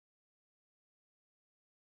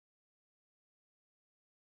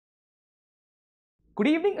Good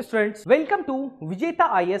evening students, welcome to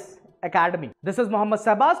Vijetha IS Academy. This is Mohammad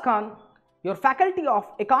Sabaz Khan, your faculty of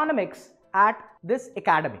economics at this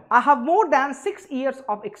academy. I have more than 6 years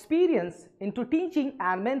of experience into teaching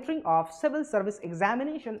and mentoring of civil service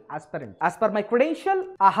examination aspirants. As per my credential,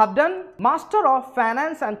 I have done Master of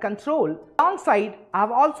Finance and Control. Alongside, I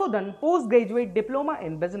have also done postgraduate diploma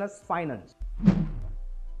in business finance.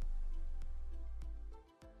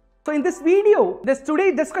 So in this video,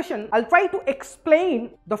 today's discussion, I'll try to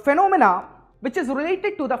explain the phenomena which is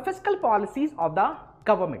related to the fiscal policies of the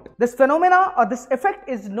government. This phenomena or this effect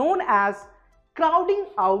is known as crowding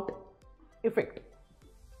out effect.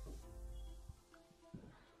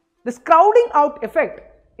 This crowding out effect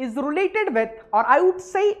is related with, or I would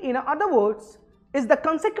say in other words, is the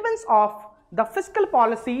consequence of the fiscal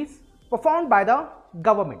policies performed by the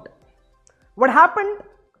government. What happened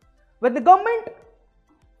when the government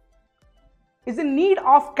is in need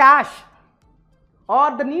of cash,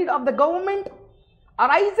 or the need of the government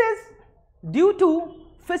arises due to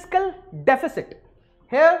fiscal deficit.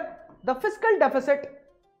 Here the fiscal deficit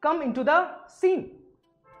come into the scene.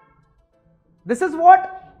 This is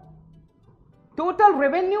what total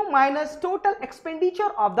revenue minus total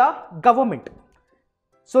expenditure of the government.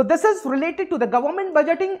 So this is related to the government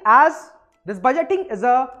budgeting, as this budgeting is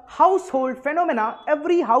a household phenomena.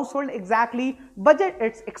 Every household exactly budget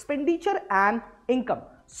its expenditure and income.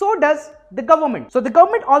 So does the government. So the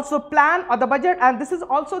government also plan or the budget, and this is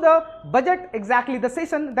also the budget exactly, the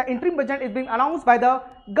session, the interim budget is being announced by the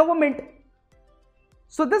government.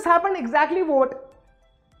 So this happened exactly what?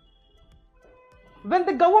 When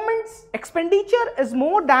the government's expenditure is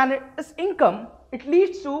more than its income, it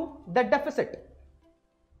leads to the deficit.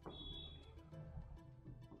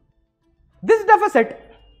 This deficit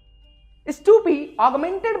is to be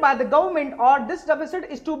augmented by the government, or this deficit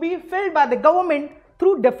is to be filled by the government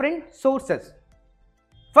through different sources.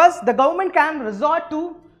 First, the government can resort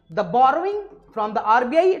to the borrowing from the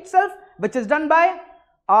RBI itself, which is done by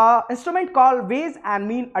an instrument called ways and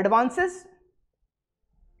mean advances,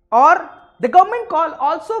 or the government can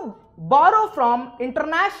also borrow from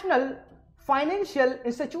international financial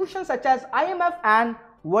institutions such as IMF and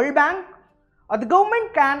World Bank, or the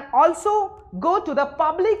government can also go to the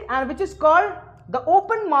public, and which is called the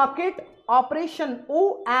open market operation,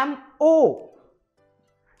 OMO.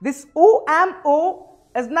 This OMO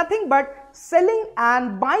is nothing but selling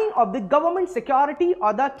and buying of the government security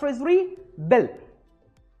or the treasury bill.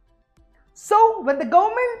 So when the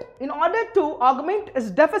government, in order to augment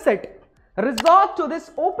its deficit, resort to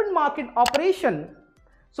this open market operation,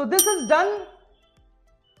 so this is done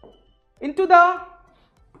into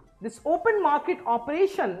this open market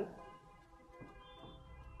operation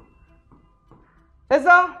is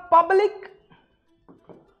a public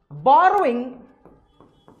borrowing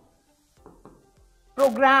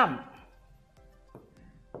program.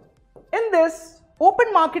 In this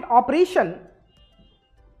open market operation,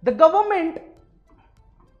 the government,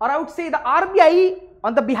 or I would say the RBI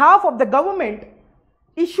on the behalf of the government,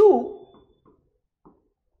 issue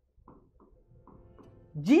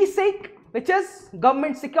GSEC, which is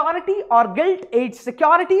government security or gilt-edged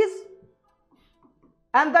securities,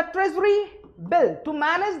 and the treasury bill to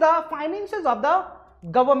manage the finances of the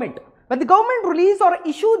government. When the government release or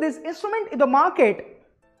issue this instrument in the market,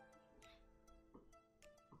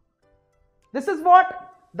 this is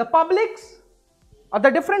what the publics or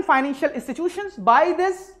the different financial institutions buy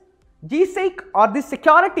this GSEC or these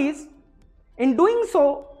securities. In doing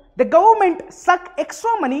so, the government suck extra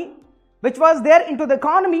money which was there into the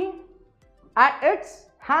economy at its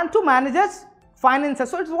hand to manage its finances.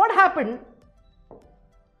 So it's what happened.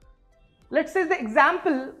 Let's say the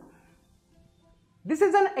example, this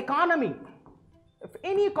is an economy. If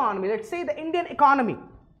any economy, let's say the Indian economy,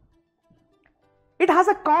 it has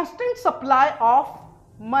a constant supply of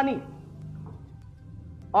money,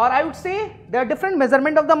 or I would say there are different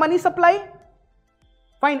measurement of the money supply.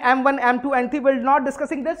 Fine, M1, M2, M3, we'll not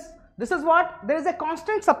discussing this. This is what, there is a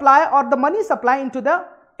constant supply or the money supply into the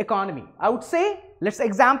economy. I would say, let's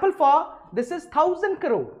example for this is 1000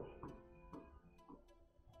 crore,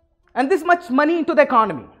 and this much money into the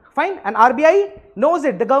economy. Fine, and RBI knows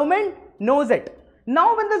it, the government knows it.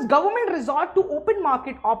 Now when this government resort to open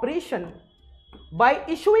market operation by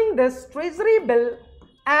issuing this treasury bill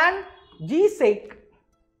and GSEC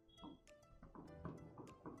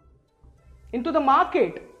into the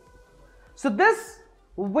market, so this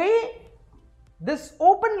way, this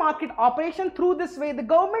open market operation, through this way the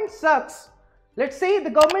government sucks. Let's say the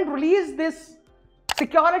government released this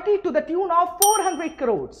security to the tune of 400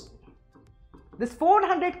 crores. This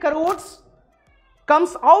 400 crores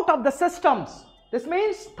comes out of the systems This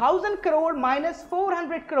means 1000 crore minus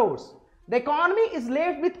 400 crores. The economy is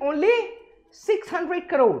left with only 600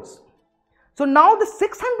 crores. So now the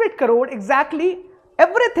 600 crore, exactly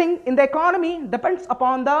everything in the economy depends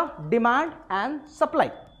upon the demand and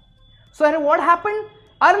supply. So what happened?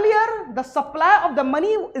 Earlier the supply of the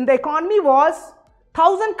money in the economy was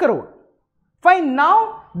 1000 crore. Fine,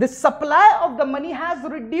 now the supply of the money has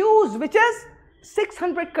reduced, which is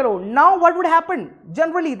 600 crore. Now what would happen?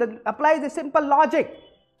 Generally, apply the simple logic.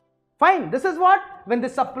 Fine, this is what? When the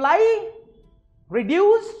supply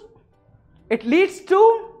reduce, it leads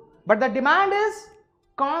to, but the demand is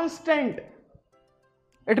constant.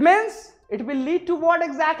 It means it will lead to what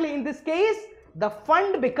exactly? In this case, the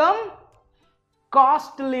fund become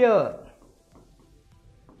costlier.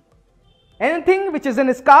 Anything which is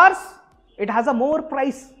in scarce, it has a more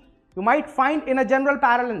price. You might find in a general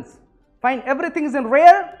parlance. Find everything is in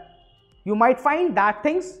rare, you might find that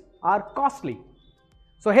things are costly.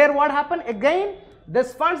 So here what happened? Again,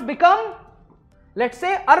 this funds become, let's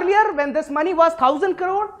say earlier when this money was 1000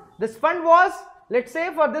 crore, this fund was, let's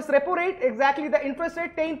say for this repo rate, exactly the interest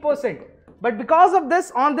rate 10%. But because of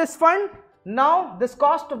this, on this fund, now this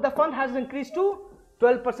cost of the fund has increased to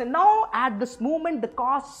 12%. Now at this moment, the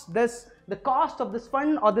cost of this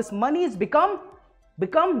fund or this money is become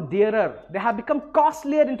dearer. They have become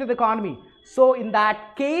costlier into the economy. So in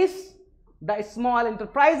that case, the small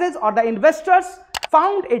enterprises or the investors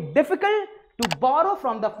found it difficult to borrow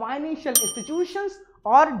from the financial institutions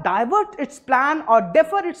or divert its plan or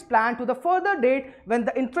defer its plan to the further date when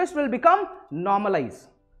the interest will become normalized.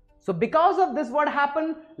 So because of this, what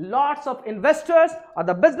happened? Lots of investors or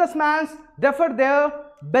the businessmen defer their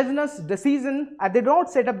business decision and they don't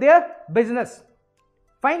set up their business.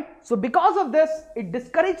 Fine. So because of this, it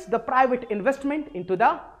discouraged the private investment into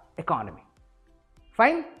the economy.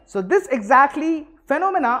 Fine. So this exactly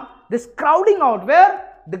phenomena, this crowding out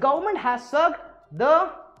where the government has sucked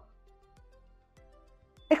the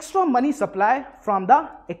extra money supply from the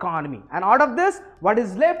economy, and out of this what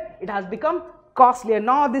is left, it has become costlier.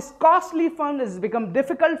 Now this costly fund has become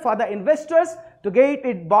difficult for the investors to get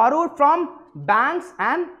it borrowed from banks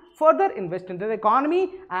and further invest into the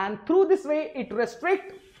economy, and through this way it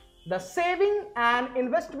restricts the saving and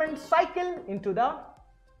investment cycle into the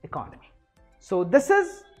economy. So this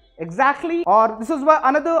is exactly, or this is what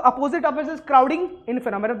another opposite of this is crowding in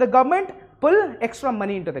phenomenon. The government pull extra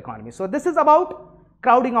money into the economy. So this is about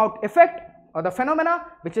crowding out effect or the phenomena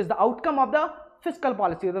which is the outcome of the fiscal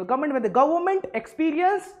policy of the government when the government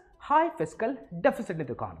experience high fiscal deficit in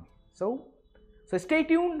the economy. So stay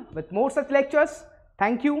tuned with more such lectures.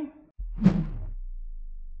 Thank you.